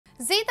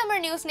Zee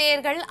News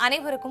நேயர்கள்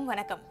அனைவருக்கும்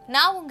வணக்கம்.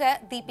 நான் உங்க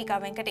தீபிகா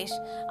வெங்கடேஷ்.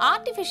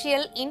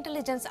 ஆர்டிஃபிஷியல்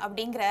இன்டெலிஜென்ஸ்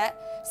அப்படிங்கற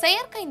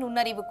செயற்கை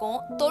நுண்ணறிவுக்கும்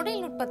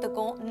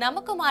தொழில்நுட்பத்துக்கும்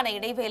நமக்குமான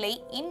இடைவேளை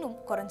இன்னும்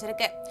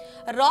குறைஞ்சிருக்கு.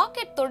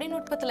 ராக்கெட்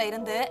தொழில்நுட்பத்துல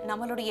இருந்து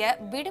நம்மளுடைய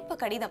விடுப்பு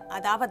கடிதம்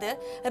அதாவது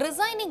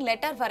ரிசைனிங்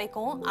லெட்டர்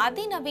வரைக்கும்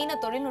அதிநவீன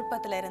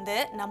தொழில்நுட்பத்துல இருந்து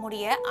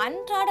நம்முடைய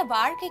அன்றாட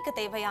வாழ்க்கைக்கு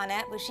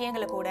தேவையான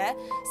விஷயங்களை கூட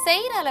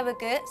செய்யற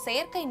அளவுக்கு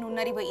செயற்கை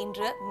நுண்ணறிவு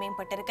இன்று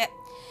மேம்பட்டிருக்கு.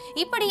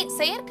 இப்படி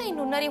செயற்கை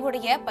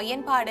நுண்ணறிவுடைய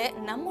பயன்பாடு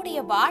நம்முடைய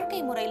வாழ்க்கை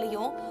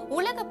முறையிலும்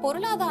உலக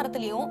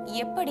பொருளாதாரத்திலும்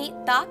எப்படி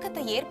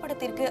தாக்கத்தை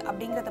ஏற்படுத்தியிருக்கு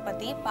அப்படிங்கறத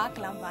பத்தி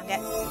பார்க்கலாம் வாங்க.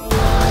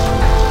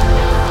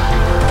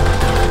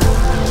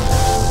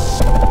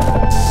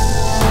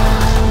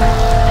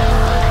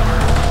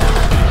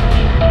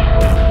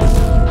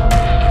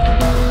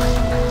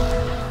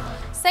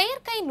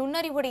 செயற்கை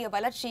நுண்ணறிவுடைய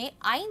வளர்ச்சி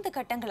 5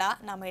 கட்டங்களா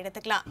நாம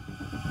எடுத்துக்கலாம்.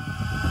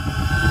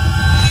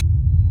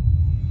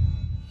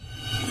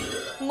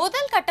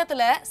 முதல்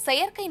கட்டத்துல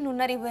செயற்கை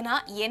நுண்ணறிவுனா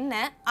என்ன,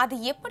 அது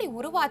எப்படி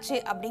உருவாச்சு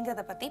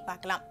அப்படிங்கறத பத்தி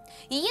பார்க்கலாம்.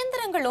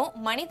 இயந்திரங்களும்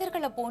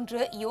மனிதர்களை போன்று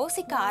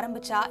யோசிக்க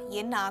ஆரம்பிச்சா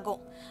என்ன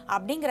ஆகும்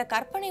அப்படிங்கிற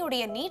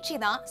கற்பனையுடைய நீட்சி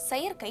தான்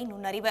செயற்கை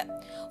நுண்ணறிவு.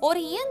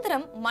 ஒரு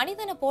இயந்திரம்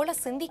மனிதனை போல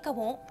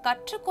சிந்திக்கவும்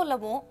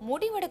கற்றுக்கொள்ளவும்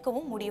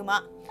முடிவெடுக்கவும் முடியுமா?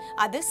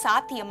 அது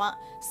சாத்தியமா?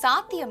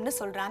 சாத்தியம்னு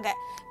சொல்றாங்க.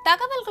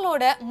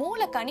 தகவல்களோட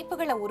மூல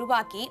கணிப்புகளை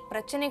உருவாக்கி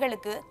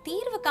பிரச்சனைகளுக்கு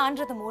தீர்வு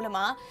காண்றது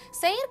மூலமா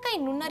செயற்கை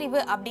நுண்ணறிவு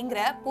அப்படிங்கிற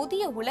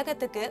புதிய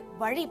உலகத்துக்கு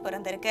வழி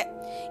பிறந்திருக்கு.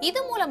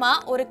 இது மூலமா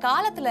ஒரு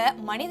காலத்துல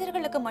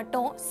மனிதர்களுக்கு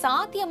மட்டும்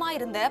சாத்தியமா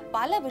இருந்த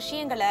பல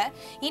விஷயங்களை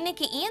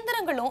இன்னைக்கு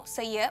இயந்திரங்களும்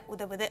செய்ய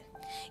உதவுது.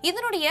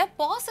 இதனுடைய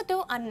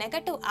பாசிட்டிவ் அண்ட்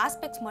நெகட்டிவ்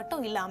ஆஸ்பெக்ட்ஸ்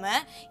மட்டும் இல்லாம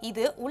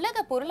இது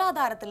உலக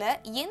பொருளாதாரத்துல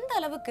எந்த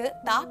அளவுக்கு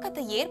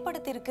தாக்கத்தை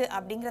ஏற்படுத்தியிருக்கு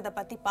அப்படிங்கறத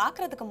பத்தி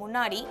பார்க்கிறதுக்கு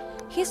முன்னாடி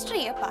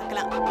ஹிஸ்டரியை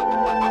பார்க்கலாம்.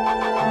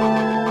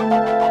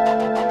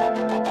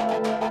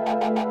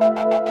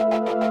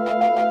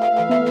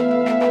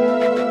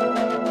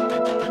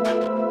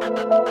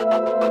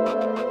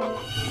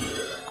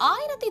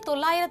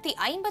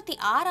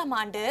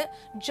 ஆண்டு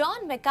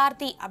ஜான்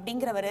மெக்கார்த்தி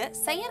அப்படிங்கிறவரு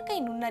செயற்கை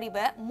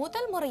நுண்ணறிவை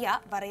முதல் முறையா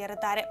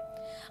வரையறுத்தாரு.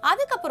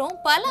 அதுக்கப்புறம்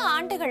பல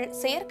ஆண்டுகள்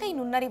செயற்கை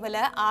நுண்ணறிவுல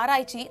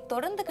ஆராய்ச்சி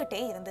தொடர்ந்துகிட்டே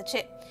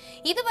இருந்துச்சு.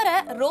 இதுவரை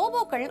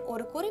ரோபோக்கள்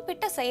ஒரு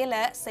குறிப்பிட்ட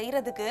செயலை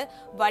செய்யறதுக்கு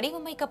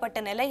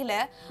வடிவமைக்கப்பட்ட நிலையில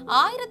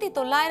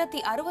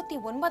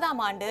 1969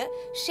 ஆண்டு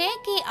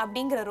ஷேக்கி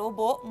அப்படிங்கிற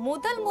ரோபோ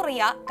முதல்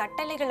முறையா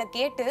கட்டளைகளை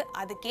கேட்டு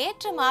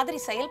அதுக்கேற்ற மாதிரி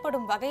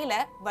செயல்படும் வகையில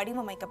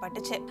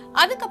வடிவமைக்கப்பட்டுச்சு.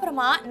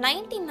 அதுக்கப்புறமா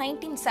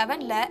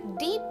 1997ல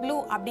டீப் ப்ளூ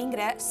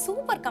அப்படிங்கிற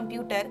சூப்பர்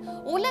கம்ப்யூட்டர்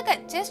உலக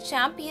செஸ்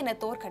சாம்பியனை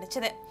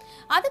தோற்கடிச்சது.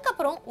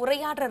 அதுக்கப்புறம்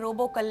உரையாடுற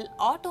ரோபோக்கள்,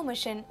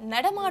 ஆட்டோமேஷன்,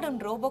 நடமாடும்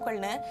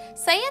ரோபோக்கள்னு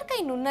செயற்கை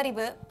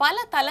நுண்ணறிவு பல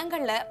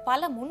தளங்கள்ல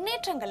பல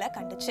முன்னேற்றங்களை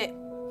கண்டுச்சு.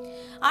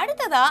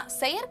 அடுத்ததா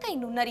செயற்கை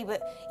நுண்ணறிவு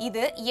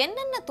இது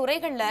என்னென்ன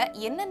துறைகள்ல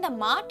என்னென்ன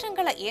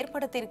மாற்றங்களை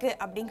ஏற்படுத்தியிருக்கு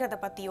அப்படிங்கறத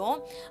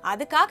பத்தியும்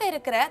அதுக்காக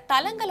இருக்கிற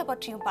தளங்களை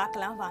பற்றியும்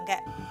பார்க்கலாம் வாங்க.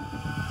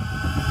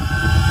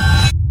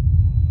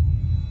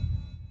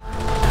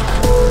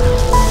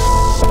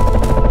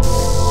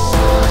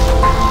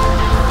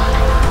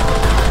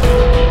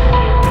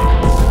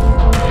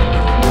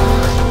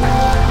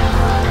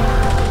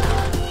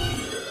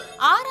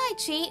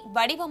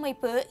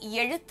 வடிவமைப்பு,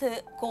 எழுத்து,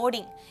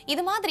 கோடிங்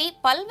இது மாதிரி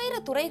பல்வேறு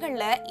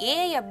துறைகள்ல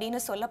AI அப்படின்னு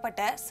சொல்லப்பட்ட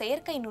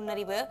செயற்கை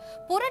நுண்ணறிவு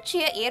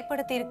புரட்சியை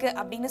ஏற்படுத்தியிருக்கு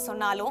அப்படின்னு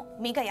சொன்னாலும்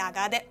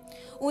மிகையாகாது.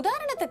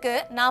 உதாரணத்துக்கு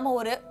நாம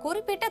ஒரு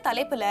குறிப்பிட்ட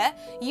தலைப்புல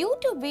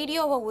யூடியூப்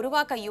வீடியோவை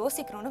உருவாக்க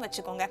யோசிக்கிறோம்னு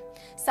வச்சுக்கோங்க.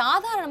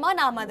 சாதாரணமா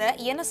நாம அதை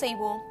என்ன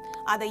செய்வோம்?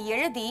 அதை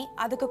எழுதி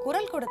அதுக்கு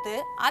குரல் கொடுத்து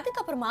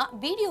அதுக்கப்புறமா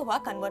வீடியோவா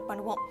கன்வெர்ட்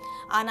பண்ணுவோம்.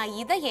 ஆனா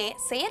இதையே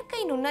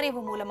செயற்கை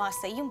நுண்ணறிவு மூலமா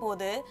செய்யும்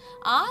போது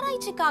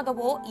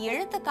ஆராய்ச்சிக்காகவோ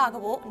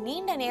எழுத்துக்காகவோ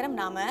நீண்ட நேரம்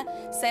நாம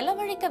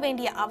செலவழிக்க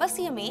வேண்டிய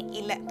அவசியமே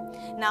இல்லை.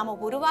 நாம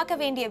உருவாக்க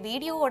வேண்டிய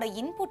வீடியோவோட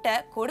இன்புட்டை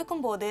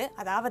கொடுக்கும் போது,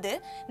 அதாவது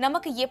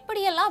நமக்கு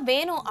எப்படியெல்லாம்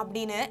வேணும்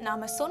அப்படின்னு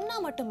நாம சொன்னா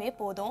மட்டுமே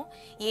போதும்,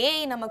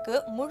 AI நமக்கு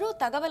முழு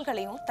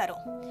தகவல்களையும்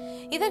தரும்.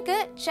 இதற்கு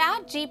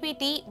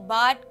ChatGPT,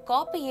 பாட்,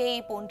 காப்பி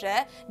AI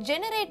போன்ற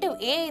ஜெனரேட்டிவ்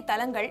AI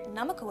தளங்கள்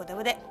நமக்கு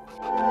உதவுது.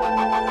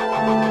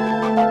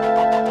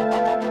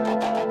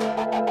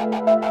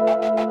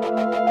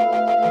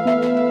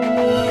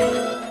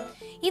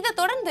 இதை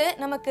தொடர்ந்து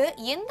நமக்கு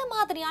எந்த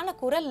மாதிரியான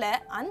குரல்ல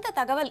அந்த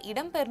தகவல்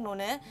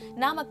இடம்பெறணும்னு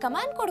நாம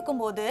கமாண்ட்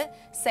கொடுக்கும் போது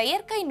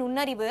செயற்கை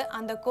நுண்ணறிவு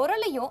அந்த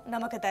குரலையும்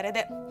நமக்கு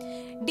தருது.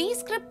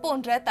 டிஸ்கிரிப்ட்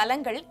போன்ற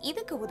தளங்கள்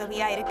இதுக்கு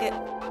உதவியா இருக்கு.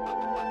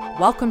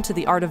 Welcome to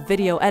the art of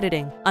video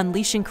editing,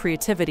 unleashing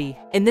creativity.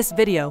 In this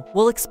video,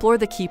 we'll explore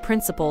the key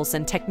principles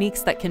and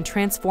techniques that can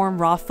transform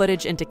raw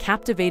footage into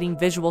captivating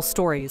visual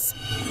stories.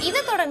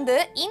 இதை தொடர்ந்து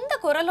இந்த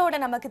குரலோட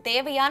நமக்கு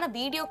தேவையான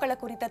வீடியோக்களை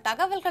குறித்த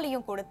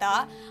தகவல்களையும் கொடுத்தா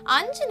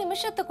 5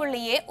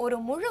 நிமிஷத்துக்குள்ளேயே ஒரு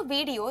முழு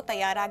வீடியோ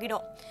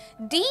தயாராகிடும்.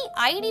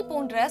 DID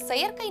போன்ற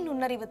செயற்கை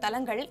நுண்ணறிவு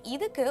தளங்கள்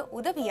இதுக்கு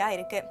உதவியா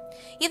இருக்கு.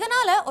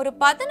 இதனால ஒரு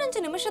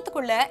 15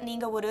 நிமிஷத்துக்குள்ள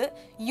நீங்க ஒரு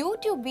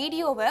யூடியூப்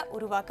வீடியோவை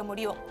உருவாக்க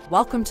முடியும்.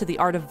 Welcome to the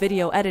art of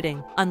video editing.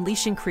 Editing,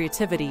 Unleashing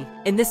Creativity.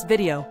 In this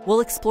video,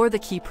 we'll explore the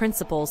key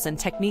principles and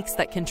techniques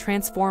that can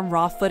transform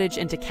raw footage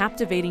into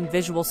captivating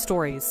visual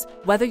stories.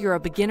 Whether you're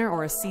a beginner or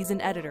a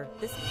seasoned editor,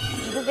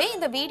 இதுவே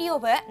இந்த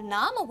வீடியோவை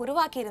நாம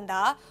உருவாக்கி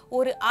இருந்தா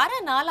ஒரு அரை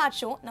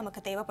நாளாச்சும்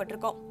நமக்கு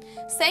தேவைப்பட்டிருக்கும்.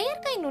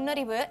 செயற்கை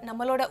நுண்ணறிவு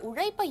நம்மளோட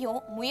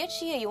உழைப்பையும்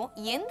முயற்சியையும்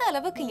எந்த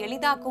அளவுக்கு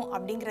எளிதாக்கும்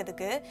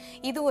அப்படிங்கிறதுக்கு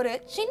இது ஒரு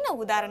சின்ன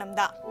உதாரணம்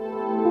தான்.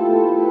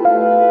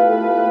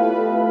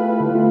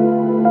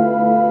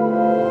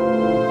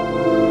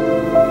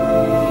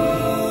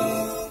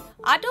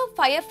 Adobe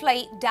Firefly,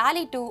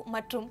 DALL-E 2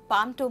 மற்றும்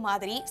Palm 2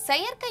 மாதிரி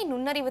செயற்கை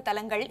நுண்ணறிவு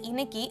தளங்கள்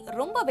இன்னைக்கு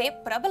ரொம்பவே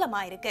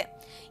பிரபலமா இருக்கு.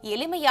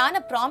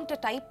 எளிமையான ப்ராம்ப்ட்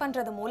டைப்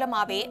பண்றது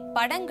மூலமாவே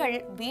படங்கள்,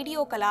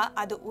 வீடியோக்களா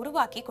அது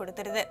உருவாக்கி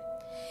கொடுத்துருது.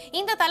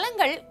 இந்த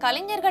தளங்கள்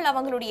கலைஞர்கள்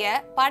அவங்களுடைய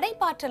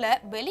படைப்பாற்றலை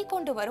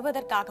வெளிக்கொண்டு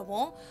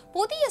வருவதற்காகவும்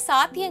புதிய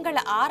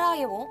சாத்தியங்களை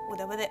ஆராயவும்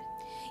உதவுது.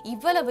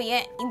 இவ்வளவு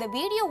ஏன் இந்த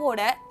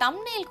வீடியோவோட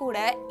தம்ப்நெயில் கூட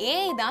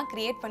AI தான்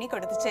கிரியேட் பண்ணி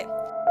கொடுத்துச்சு.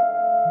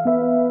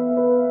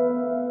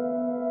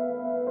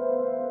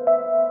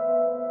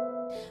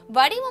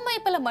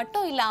 வடிவமைப்புல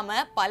மட்டும் இல்லாம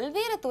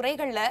பல்வேறு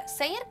துறைகள்ல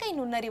செயற்கை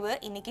நுண்ணறிவு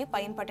இன்னைக்கு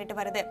பயன்பட்டுட்டு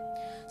வருது.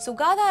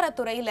 சுகாதார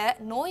துறையில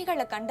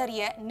நோய்களை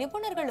கண்டறிய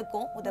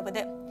நிபுணர்களுக்கும்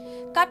உதவுது.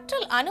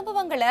 கற்றல்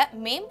அனுபவங்களை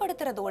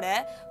மேம்படுத்துறதோட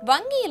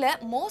வங்கியில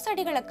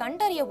மோசடிகளை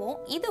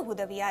கண்டறியவும் இது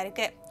உதவியா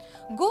இருக்கு.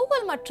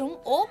 கூகுள் மற்றும்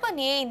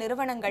OpenAI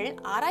நிறுவனங்கள்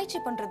ஆராய்ச்சி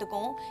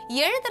பண்றதுக்கும்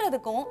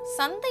எழுதுறதுக்கும்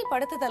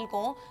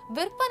சந்தைப்படுத்துதலுக்கும்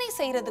விற்பனை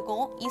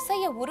செய்யறதுக்கும்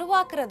இசையை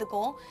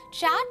உருவாக்குறதுக்கும்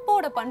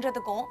சாட்போர்ட்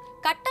பண்றதுக்கும்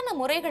கட்டண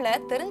முறைகளை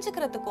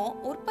தெரிஞ்சுக்கிறதுக்கும்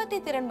உற்பத்தி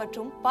திறன்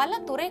மற்றும் பல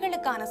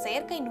துறைகளுக்கான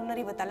செயற்கை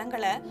நுண்ணறிவு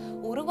தளங்களை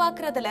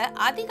உருவாக்குறதுல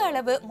அதிக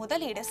அளவு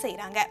முதலீடு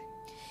செய்யறாங்க.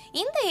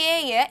 இந்த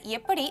AI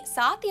எப்படி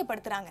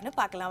சாத்தியப்படுத்துறாங்கன்னு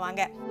பார்க்கலாம்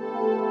வாங்க.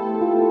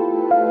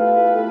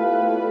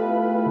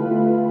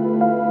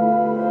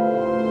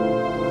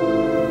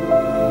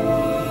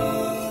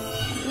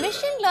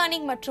 மிஷின்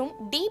லேர்னிங் மற்றும்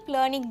டீப்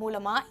லேர்னிங்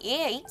மூலமா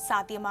AI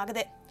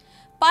சாத்தியமாகுது.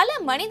 பல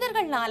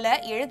மனிதர்களால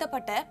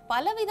எழுதப்பட்ட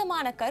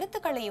பலவிதமான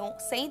கருத்துக்களையும்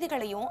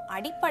செய்திகளையும்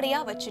அடிப்படையா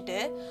வச்சுட்டு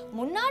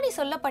முன்னாடி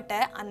சொல்லப்பட்ட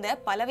அந்த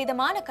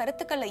பலவிதமான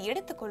கருத்துக்களை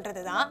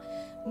எடுத்துக்கொள்றதுதான்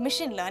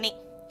மிஷின் லேர்னிங்.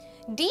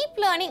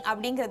 டீப் லேர்னிங்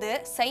அப்படிங்கிறது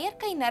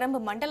செயற்கை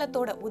நரம்பு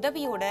மண்டலத்தோட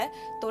உதவியோட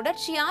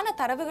தொடர்ச்சியான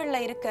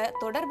தரவுகள்ல இருக்க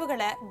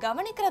தொடர்புகளை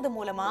கவனிக்கிறது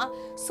மூலமா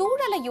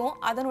சூழலையும்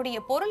அதனுடைய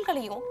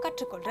பொருள்களையும்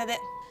கற்றுக்கொள்றது.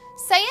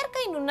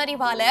 செயற்கை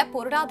நுண்ணறிவால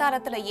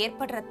பொருளாதாரத்துல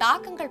ஏற்படுற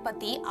தாக்கங்கள்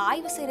பத்தி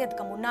ஆய்வு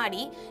செய்யறதுக்கு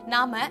முன்னாடி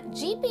நாம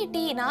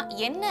GPT-னா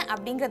என்ன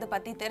அப்படிங்கறத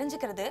பத்தி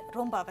தெரிஞ்சுக்கிறது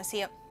ரொம்ப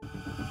அவசியம்.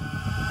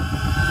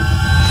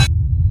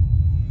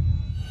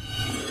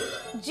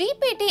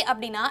 GPT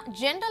அப்படின்னா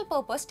ஜெனரல்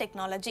பர்பஸ்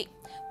டெக்னாலஜி.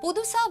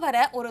 புதுசா வர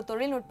ஒரு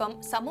தொழில்நுட்பம்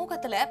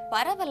சமூகத்துல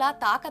பரவலா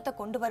தாக்கத்தை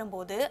கொண்டு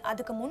வரும்போது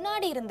அதுக்கு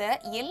முன்னாடி இருந்த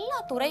எல்லா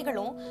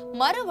துறைகளும்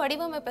மறு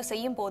வடிவமைப்பு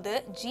செய்யும் போது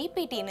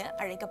GPTன்னு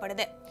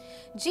அழைக்கப்படுது.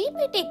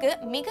 GPTக்கு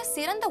மிக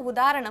சிறந்த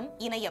உதாரணம்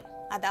இணையம்,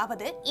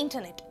 அதாவது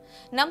இன்டர்நெட்.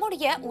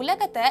 நம்முடைய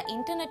உலகத்தை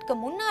இன்டர்நெட்க்கு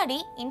முன்னாடி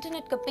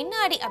இன்டர்நெட்க்கு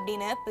பின்னாடி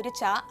அப்படின்னு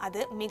பிரிச்சா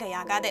அது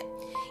மிகையாகாது.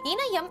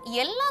 இணையம்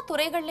எல்லா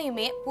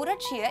துறைகள்லயுமே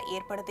புரட்சியை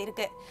ஏற்படுத்தி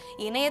இருக்கு.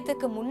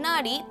 இணையத்துக்கு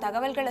முன்னாடி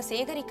தகவல்களை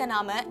சேகரிக்க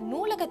நாம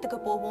நூலகத்துக்கு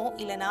போவோம்,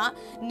 இல்லனா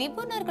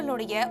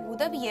நிபுணர்களுடைய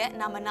உதவியை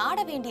நாம நாட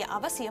வேண்டிய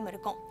அவசியம்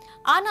இருக்கும்.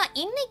 ஆனா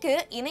இன்னைக்கு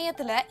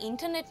இணையத்துல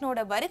இன்டர்நெட்னோட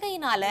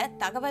வருகையினால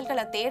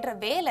தகவல்களை தேடுற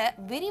வேலை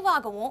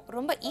விரிவாகவும்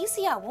ரொம்ப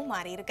ஈஸியாகவும்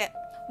மாறி இருக்கு.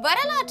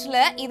 வரலாற்றுல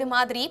இது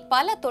மாதிரி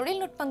பல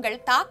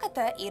தொழில்நுட்பங்கள்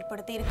தாக்கத்தை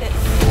ஏற்படுத்தி இருக்கு.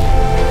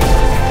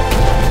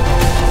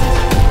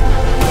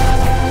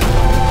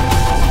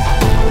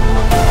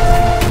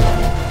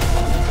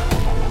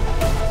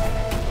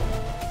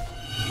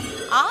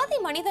 ஆதி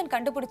மனிதன்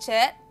கண்டுபிடிச்ச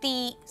தீ,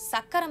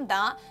 சக்கரம்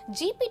தான்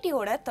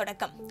GPTயோட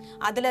தொடக்கம்.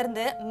 அதுல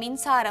இருந்து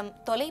மின்சாரம்,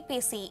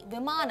 தொலைபேசி,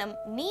 விமானம்,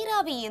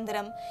 நீராவி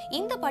இயந்திரம்,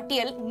 இந்த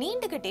பட்டியல்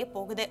நீண்டுகிட்டே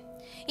போகுது.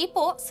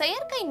 இப்போ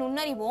செயற்கை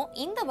நுண்ணறிவும்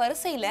இந்த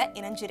வரிசையில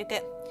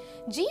இணைஞ்சிருக்கு.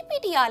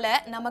 GPTயால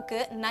நமக்கு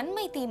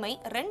நன்மை தீமை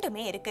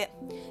ரெண்டுமே இருக்கு.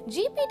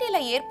 GPTல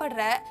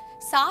ஏற்படுற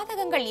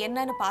சாதகங்கள்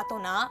என்னன்னு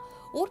பார்த்தோம்னா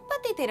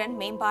உற்பத்தி திறன்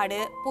மேம்பாடு,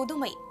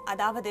 புதுமை,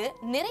 அதாவது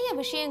நிறைய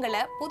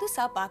விஷயங்களை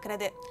புதுசா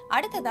பாக்குறது,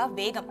 அடுத்ததா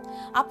வேகம்,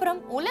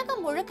 அப்புறம்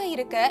உலகம் முழுக்க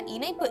இருக்க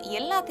இணைப்பு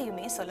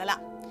எல்லாத்தையுமே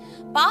சொல்லலாம்.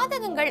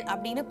 பாதகங்கள்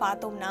அப்படின்னு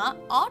பார்த்தோம்னா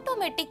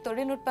ஆட்டோமேட்டிக்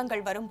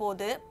தொழில்நுட்பங்கள்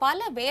வரும்போது பல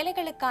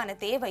வேலைகளுக்கான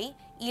தேவை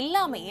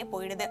இல்லாமையே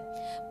போயிடுது.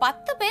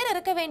 10 பேர்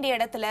இருக்க வேண்டிய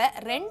இடத்துல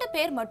 2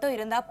 பேர் மட்டும்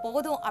இருந்தா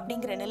போதும்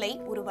அப்படிங்கிற நிலை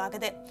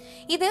உருவாகுது.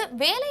 இது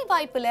வேலை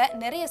வாய்ப்புல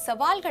நிறைய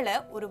சவால்களை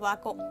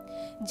உருவாக்கும்.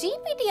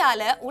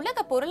 GPTயால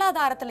உலக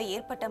பொருளாதாரத்துல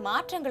ஏற்பட்ட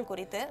மாற்றங்கள்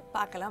குறித்து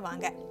பார்க்கலாம்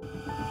வாங்க.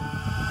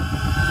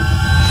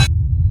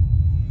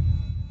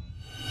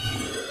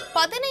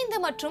 15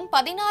 மற்றும்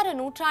 16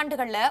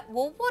 நூற்றாண்டுகள்ல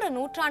ஒவ்வொரு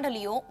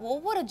நூற்றாண்டுலயும்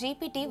ஒவ்வொரு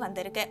ஜிபிடி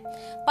வந்திருக்கு.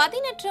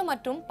 18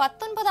 மற்றும்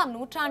 19ஆம்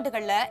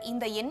நூற்றாண்டுகள்ல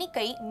இந்த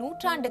எண்ணிக்கை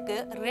நூற்றாண்டுக்கு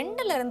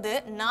 2ல இருந்து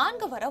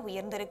 4 வரை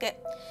உயர்ந்திருக்கு.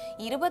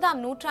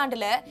 20ஆம்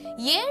நூற்றாண்டுல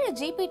 7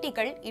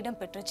 ஜிபிடிகள்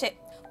இடம்பெற்றுச்சு.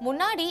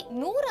 முன்னாடி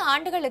 100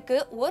 ஆண்டுகளுக்கு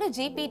ஒரு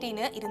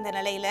ஜிபிடின்னு இருந்த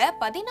நிலையில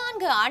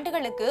 14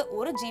 ஆண்டுகளுக்கு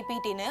ஒரு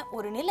ஜிபிடின்னு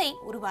ஒரு நிலை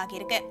உருவாகி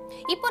இருக்கு.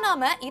 இப்போ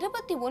நாம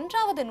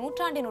 21வது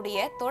நூற்றாண்டினுடைய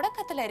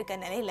தொடக்கத்துல இருக்க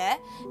நிலையில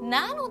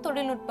நானோ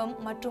தொழில்நுட்பம்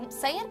மற்றும்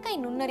செயற்கை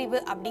நுண்ணறிவு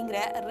அப்படிங்கிற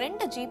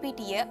 2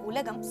 ஜிபிடிய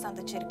உலகம்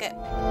சந்திச்சிருக்கு.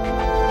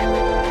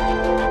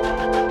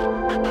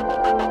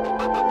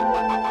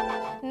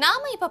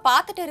 நாம இப்ப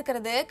பார்த்துட்டு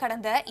இருக்கிறது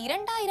கடந்த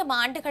 2000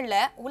 ஆண்டுகள்ல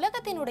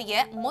உலகத்தினுடைய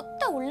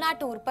மொத்த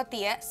உள்நாட்டு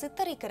உற்பத்தியை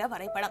சித்தரிக்கிற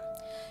வரைபடம்.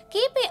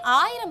 கிபி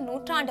 1000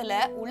 நூற்றாண்டுல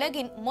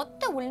உலகின்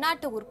மொத்த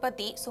உள்நாட்டு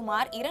உற்பத்தி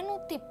சுமார்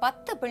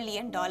 $210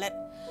 பில்லியன்.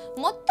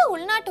 மொத்த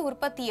உள்நாட்டு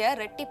உற்பத்தியை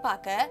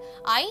ரெட்டிப்பாக்க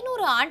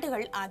 500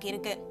 ஆண்டுகள்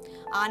ஆகியிருக்கு.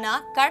 ஆனா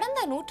கடந்த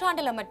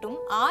நூற்றாண்டுல மட்டும்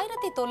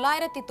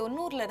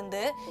 1990ல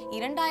இருந்து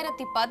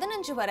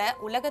 2015 வரை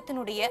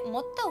உலகத்தினுடைய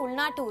மொத்த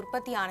உள்நாட்டு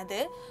உற்பத்தியானது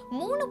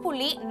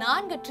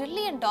 $3.4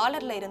 டிரில்லியன்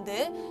இருந்து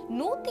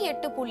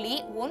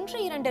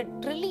 $108.12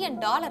 டிரில்லியன்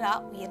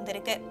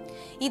உயர்ந்திருக்கு.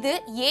 இது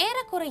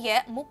ஏறக்குறைய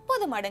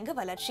 30 மடங்கு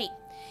வளர்ச்சி.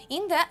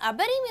 இந்த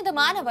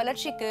அபரிமிதமான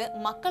வளர்ச்சிக்கு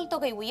மக்கள்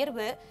தொகை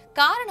உயர்வு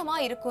காரணமா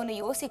இருக்கும்னு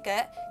யோசிக்க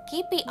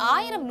கிபி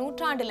 1000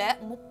 நூற்றாண்டுல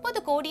 30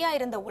 கோடியா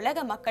இருந்த உலக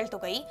மக்கள்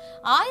தொகை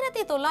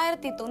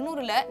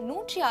 1990ல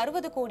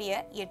 160 கோடியை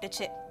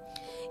எட்டுச்சு.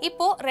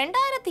 இப்போ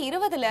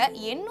 2020ல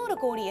 800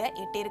 கோடியை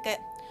எட்டிருக்கு.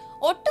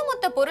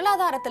 ஒட்டுமொத்த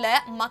பொருளாதாரத்துல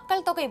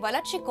மக்கள் தொகை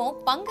வளர்ச்சிக்கும்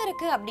பங்கு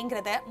இருக்கு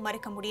அப்படிங்கறத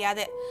மறுக்க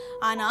முடியாது.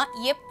 ஆனா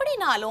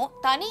எப்படினாலும்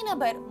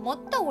தனிநபர்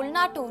மொத்த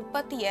உள்நாட்டு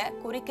உற்பத்தியை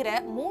குறிக்கிற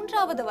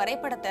 3வது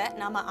வரைபடத்தை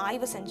நாம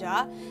ஆய்வு செஞ்சா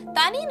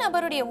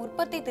தனிநபருடைய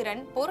உற்பத்தி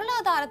திறன்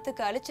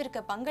பொருளாதாரத்துக்கு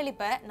அளிச்சிருக்க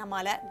பங்களிப்பை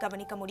நம்மால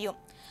கவனிக்க முடியும்.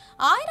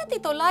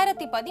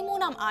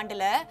 1913ஆம்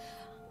ஆண்டுல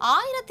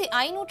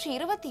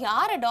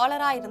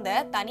 $1526 இருந்த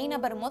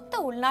தனிநபர் மொத்த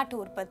உள்நாட்டு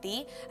உற்பத்தி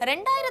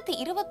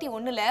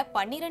 2021ல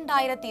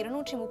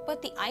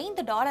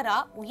 $12,235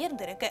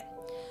 உயர்ந்திருக்கு.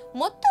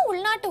 மொத்த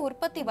உள்நாட்டு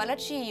உற்பத்தி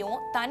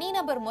வளர்ச்சியையும்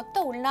தனிநபர் மொத்த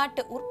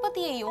உள்நாட்டு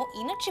உற்பத்தியையும்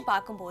இணைச்சு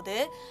பார்க்கும்போது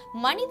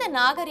மனித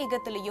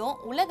நாகரிகத்திலையும்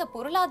உலக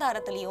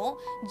பொருளாதாரத்திலையும்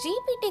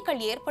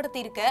ஜிபிடிக்கள் ஏற்படுத்தி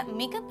இருக்க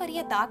மிகப்பெரிய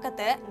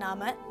தாக்கத்தை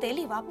நாம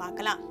தெளிவா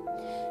பார்க்கலாம்.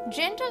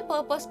 ஜெனரல்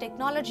பர்பஸ்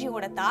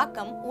டெக்னாலஜியோட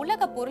தாக்கம்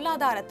உலக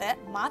பொருளாதாரத்தை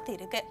மாத்தி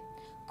இருக்கு.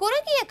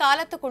 குறுகிய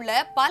காலத்துக்குள்ள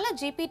பல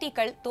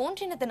ஜிபிடிக்கள்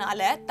தோன்றினதுனால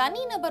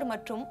தனிநபர்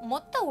மற்றும்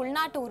மொத்த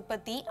உள்நாட்டு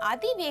உற்பத்தி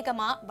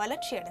அதிவேகமா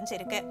வளர்ச்சி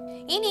அடைஞ்சிருக்கு.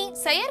 இனி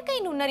செயற்கை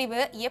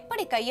நுண்ணறிவு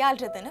எப்படி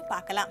கையாள்றதுன்னு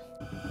பார்க்கலாம்.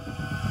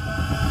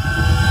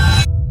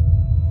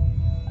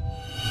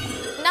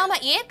 நாம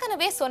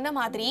ஏற்கனவே சொன்ன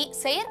மாதிரி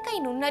செயற்கை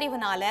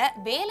நுண்ணறிவுனால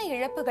வேலை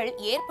இழப்புகள்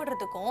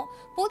ஏற்படுறதுக்கும்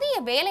புதிய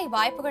வேலை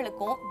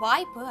வாய்ப்புகளுக்கும்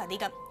வாய்ப்பு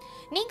அதிகம்.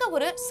 நீங்க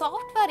ஒரு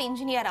சாஃப்ட்வேர்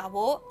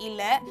இன்ஜினியராவோ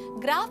இல்ல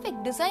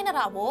கிராஃபிக்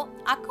டிசைனராவோ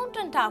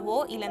அக்கவுண்டன்டாவோ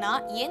இல்லனா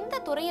எந்த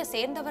துறையை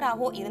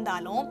சேர்ந்தவராவோ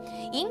இருந்தாலும்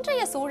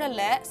இன்றைய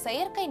சூழல்ல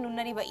செயற்கை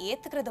நுண்ணறிவை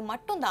ஏத்துக்கிறது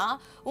மட்டும்தான்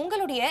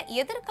உங்களுடைய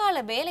எதிர்கால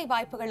வேலை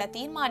வாய்ப்புகளை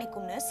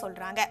தீர்மானிக்கும்னு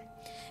சொல்றாங்க.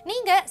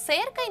 நீங்க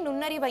செயற்கை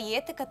நுண்ணறிவை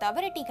ஏத்துக்க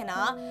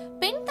தவறிட்டீங்கன்னா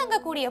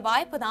பின்தங்கக்கூடிய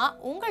வாய்ப்பு தான்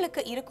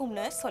உங்களுக்கு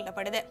இருக்கும்னு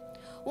சொல்லப்படுது.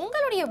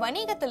 உங்களுடைய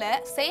வணிகத்துல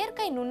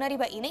செயற்கை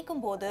நுண்ணறிவை இணைக்கும்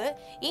போது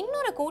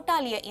இன்னொரு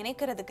கூட்டாளியை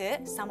இணைக்கிறதுக்கு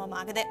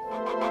சமமாகுது.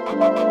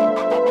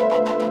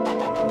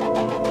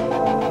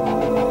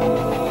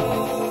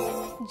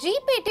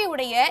 ஜிபிடி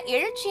உடைய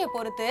எழுச்சியை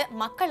பொறுத்து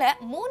மக்களை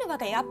 3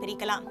 வகையா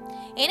பிரிக்கலாம்.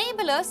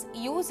 Enablers,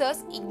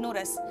 users,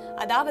 இக்னோரர்ஸ்.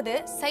 அதாவது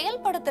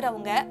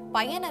செயல்படுத்துறவங்க,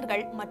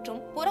 பயனர்கள் மற்றும்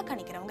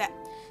புறக்கணிக்கிறவங்க.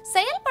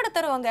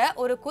 செயல்படுத்துறவங்க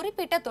ஒரு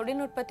குறிப்பிட்ட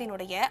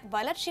தொழில்நுட்பத்தினுடைய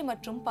வளர்ச்சி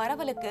மற்றும்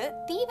பரவலுக்கு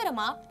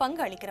தீவிரமா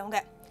பங்கு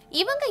அளிக்கிறவங்க.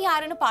 இவங்க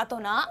யாருன்னு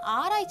பார்த்தோம்னா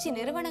ஆராய்ச்சி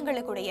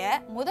நிறுவனங்களுடைய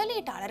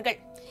முதலீட்டாளர்கள்.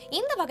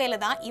 இந்த வகையில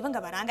தான் இவங்க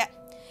வராங்க.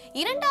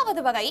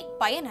 2வது வகை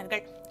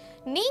பயனர்கள்.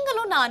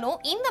 நீங்களும்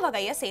நானும் இந்த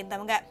வகையை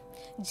சேர்ந்தவங்க.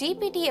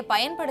 ஜிபிடியை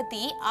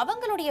பயன்படுத்தி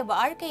அவங்களுடைய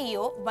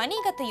வாழ்க்கையோ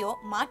வணிகத்தையோ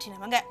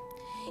மாற்றினவங்க.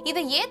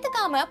 இதை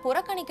ஏத்துக்காம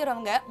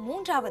புறக்கணிக்கிறவங்க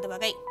 3வது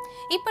வகை.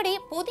 இப்படி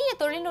புதிய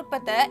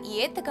தொழில்நுட்பத்தை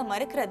ஏத்துக்க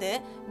மறுக்கிறது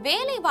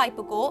வேலை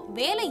வாய்ப்புக்கோ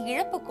வேலை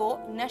இழப்புக்கோ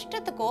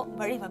நஷ்டத்துக்கோ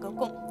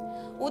வழிவகுக்கும்.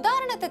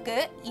 உதாரணத்துக்கு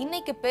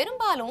இன்னைக்கு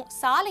பெரும்பாலும்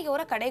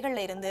சாலையோர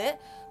கடைகள்ல இருந்து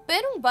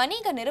பெரும்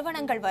வணிக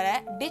நிறுவனங்கள் வர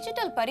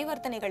டிஜிட்டல்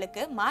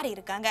பரிவர்த்தனைகளுக்கு மாறி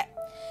இருக்காங்க.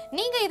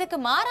 நீங்க இதுக்கு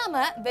மாறாம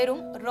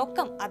வெறும்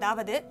ரொக்கம்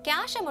அதாவது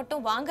கேஷை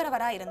மட்டும்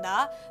வாங்குறவரா இருந்தா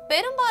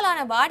பெரும்பாலான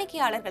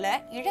வாடிக்கையாளர்களை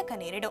இழக்க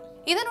நேரிடும்.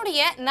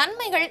 இதனுடைய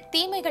நன்மைகள்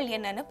தீமைகள்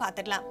என்னன்னு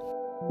பார்த்துடலாம்.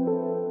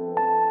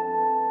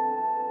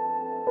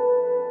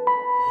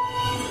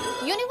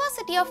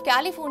 University of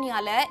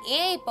கலிபோர்னியால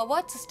AI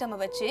powered system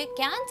வச்சு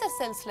கேன்சர்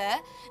செல்ஸ்ல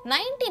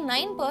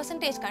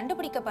 99%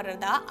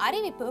 கண்டுபிடிக்கப்படுறதா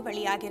அறிவிப்பு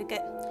வெளியாகி இருக்கு.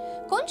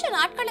 கொஞ்ச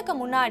நாட்களுக்கு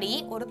முன்னாடி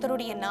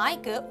ஒருத்தருடைய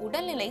நாய்க்கு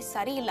உடல்நிலை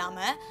சரியில்லாம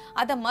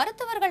அத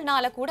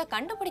மருத்துவர்கள்னால கூட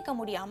கண்டுபிடிக்க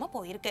முடியாம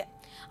போயிருக்கு.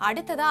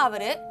 அடுத்ததா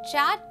அவரு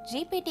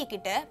ChatGPT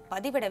கிட்ட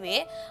பதிவிடவே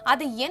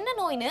அது என்ன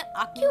நோய்னு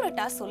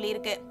அக்யூரேட்டா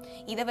சொல்லியிருக்கு.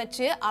 இத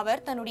வச்சு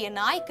அவர் தன்னுடைய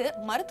நாய்க்கு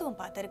மருத்துவம்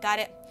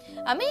பார்த்திருக்காரு.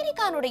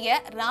 அமெரிக்கானுடைய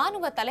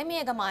ராணுவ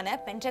தலைமையகமான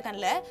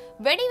பென்டகன்ல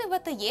வெடி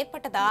விபத்து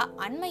ஏற்பட்டதா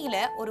அண்மையில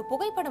ஒரு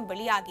புகைப்படம்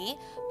வெளியாகி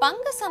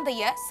பங்கு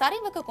சந்தைய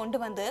சரிவுக்கு கொண்டு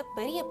வந்து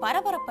பெரிய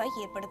பரபரப்பை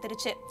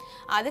ஏற்படுத்திருச்சு.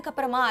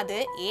 அதுக்கப்புறமா அது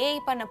ஏஐ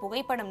பண்ண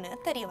புகைப்படம்னு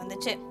தெரிய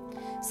வந்துச்சு.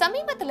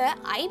 சமீபத்துல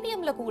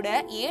IBMல கூட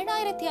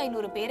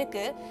 7500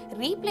 பேருக்கு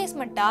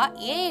ரீப்ளேஸ்மெண்டா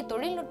ஏஐ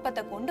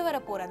தொழில்நுட்பத்தை கொண்டு வர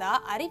போறதா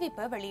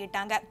அறிவிப்பை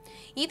வெளியிட்டாங்க.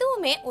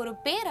 இதுவுமே ஒரு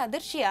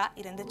பேரதிர்ச்சியா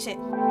இருந்துச்சு.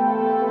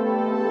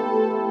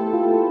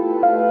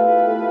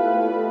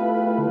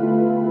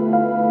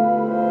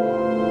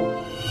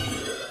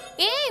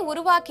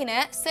 உருவாக்கின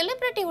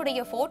செலிபிரிட்டியுடைய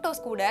போட்டோஸ்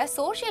கூட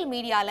சோஷியல்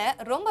மீடியால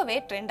ரொம்பவே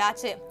ட்ரெண்ட்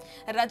ஆச்சு.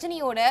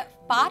 ரஜினியோட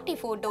party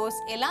photos,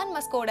 Elon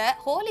மஸ்கோட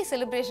Holi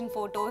celebration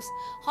photos,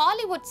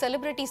 Hollywood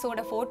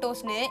செலிபிரிட்டிஸோட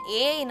போட்டோஸ்னு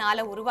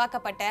ஏஐனால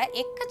உருவாக்கப்பட்ட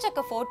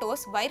எக்கச்சக்க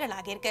போட்டோஸ் வைரல்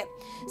ஆகியிருக்கு.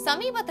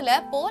 சமீபத்துல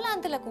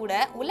போலாந்துல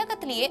கூட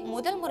உலகத்திலேயே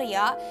முதல்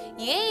முறையா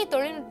ஏஐ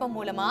தொழில்நுட்பம்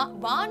மூலமா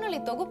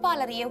வானொலி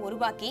தொகுப்பாளரையே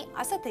உருவாக்கி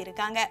அசத்து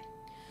இருக்காங்க.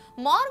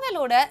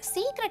 மார்வெலோட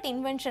சீக்ரெட்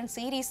இன்வென்ஷன்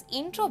சீரீஸ்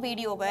இன்ட்ரோ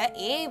வீடியோவை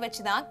ஏஐ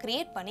வச்சு தான்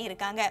கிரியேட் பண்ணி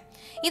இருக்காங்க.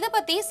 இத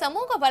பத்தி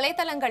சமூக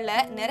வலைதளங்கள்ல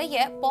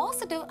நிறைய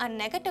பாசிட்டிவ் அண்ட்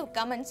நெகட்டிவ்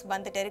கமெண்ட்ஸ்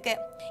வந்துட்டு இருக்கு.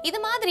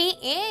 இது மாதிரி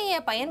ஏஐயை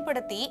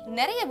பயன்படுத்தி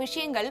நிறைய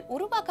விஷயங்கள்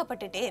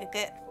உருவாக்கப்பட்டுட்டே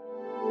இருக்கு.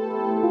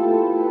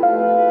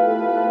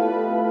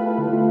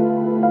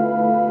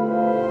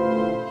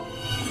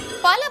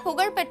 பல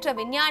புகழ்பெற்ற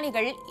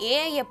விஞ்ஞானிகள்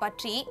ஏஐயை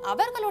பற்றி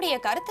அவர்களுடைய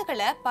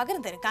கருத்துக்களை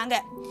பகிர்ந்திருக்காங்க.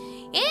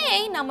 ஏஐ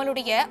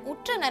நம்மளுடைய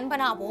உற்ற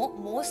நண்பனாவும்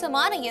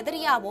மோசமான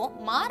எதிரியாவும்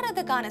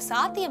மாறுறதுக்கான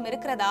சாத்தியம்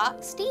இருக்கிறதா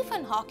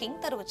ஸ்டீஃபன் ஹாக்கிங்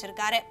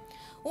தெரிவிச்சிருக்காரு.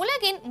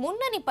 உலகின்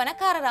முன்னணி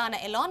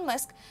பணக்காரரான எலான்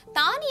மஸ்க்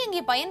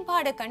தானியங்கி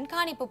பயன்பாடு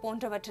கண்காணிப்பு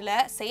போன்றவற்றில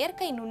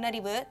செயற்கை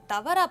நுண்ணறிவு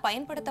தவறா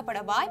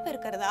பயன்படுத்தப்பட வாய்ப்பு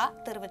இருக்கிறதா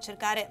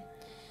தெரிவிச்சிருக்காரு.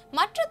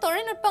 மற்ற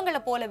தொழில்நுட்பங்களை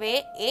போலவே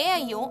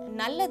ஏஐயும்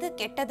நல்லது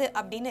கெட்டது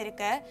அப்படின்னு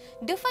இருக்க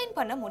டிஃபைன்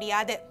பண்ண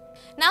முடியாது.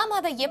 நாம்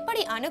அதை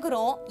எப்படி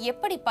அணுகுறோம்,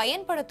 எப்படி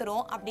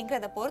பயன்படுத்துறோம்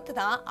அப்படிங்கறத பொறுத்து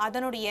தான்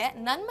அதனுடைய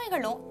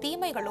நன்மைகளும்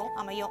தீமைகளும்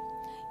அமையும்.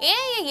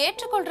 ஏஐயை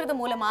ஏற்றுக்கொள்றது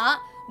மூலமா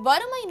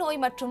வறுமை நோய்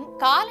மற்றும்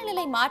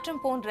காலநிலை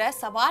மாற்றம் போன்ற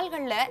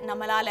சவால்கள்ல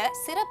நம்மளால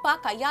சிறப்பா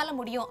கையாள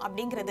முடியும்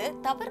அப்படிங்கிறது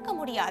தவிர்க்க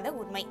முடியாத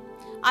உண்மை.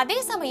 அதே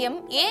சமயம்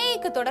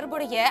ஏஐக்கு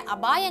தொடர்புடைய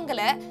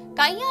அபாயங்களை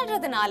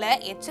கையாள்றதுனால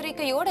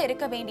எச்சரிக்கையோடு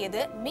இருக்க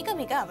வேண்டியது மிக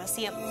மிக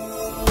அவசியம்.